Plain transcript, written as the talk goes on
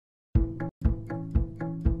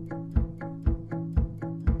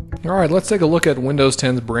Alright, let's take a look at Windows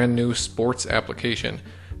 10's brand new sports application.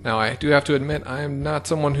 Now, I do have to admit, I am not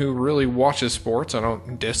someone who really watches sports. I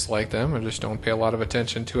don't dislike them, I just don't pay a lot of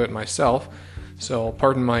attention to it myself. So,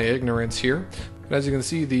 pardon my ignorance here. But as you can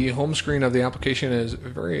see, the home screen of the application is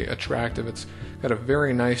very attractive. It's got a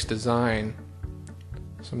very nice design.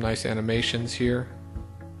 Some nice animations here.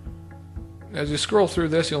 As you scroll through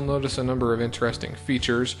this, you'll notice a number of interesting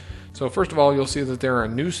features. So first of all, you'll see that there are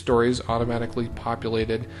news stories automatically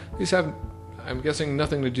populated. These have, I'm guessing,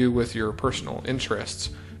 nothing to do with your personal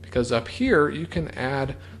interests, because up here you can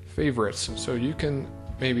add favorites. So you can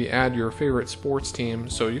maybe add your favorite sports team,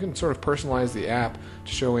 so you can sort of personalize the app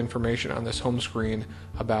to show information on this home screen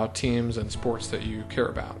about teams and sports that you care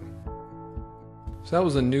about. So that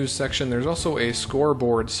was the news section. There's also a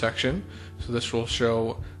scoreboard section, so this will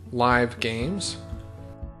show live games.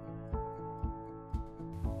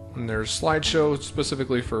 And there's slideshows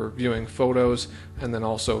specifically for viewing photos and then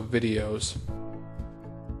also videos.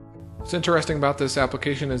 What's interesting about this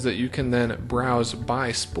application is that you can then browse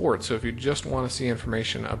by sport. So if you just want to see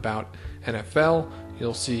information about NFL,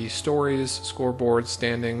 you'll see stories, scoreboards,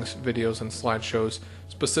 standings, videos, and slideshows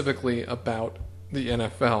specifically about the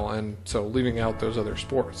NFL, and so leaving out those other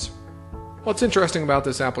sports. What's interesting about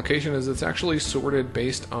this application is it's actually sorted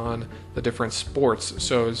based on the different sports.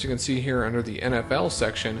 So as you can see here under the NFL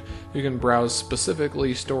section, you can browse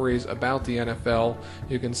specifically stories about the NFL.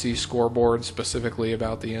 You can see scoreboards specifically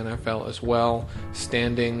about the NFL as well,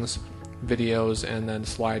 standings, videos, and then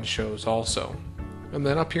slideshows also. And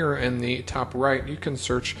then up here in the top right, you can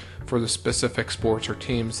search for the specific sports or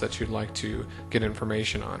teams that you'd like to get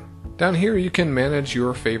information on. Down here you can manage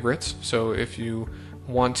your favorites. So if you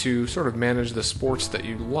want to sort of manage the sports that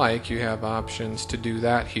you like, you have options to do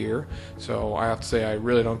that here. So I have to say I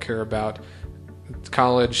really don't care about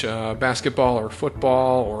college basketball or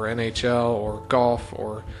football or NHL or golf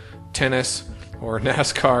or tennis or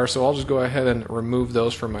NASCAR, so I'll just go ahead and remove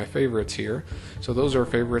those from my favorites here. So those are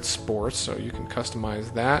favorite sports, so you can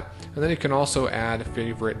customize that. And then you can also add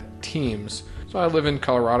favorite teams. So I live in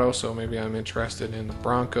Colorado, so maybe I'm interested in the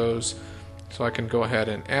Broncos, so I can go ahead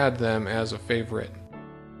and add them as a favorite.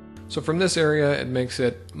 So from this area, it makes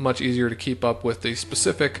it much easier to keep up with the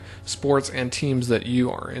specific sports and teams that you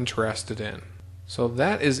are interested in. So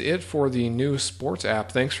that is it for the new sports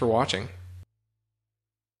app. Thanks for watching.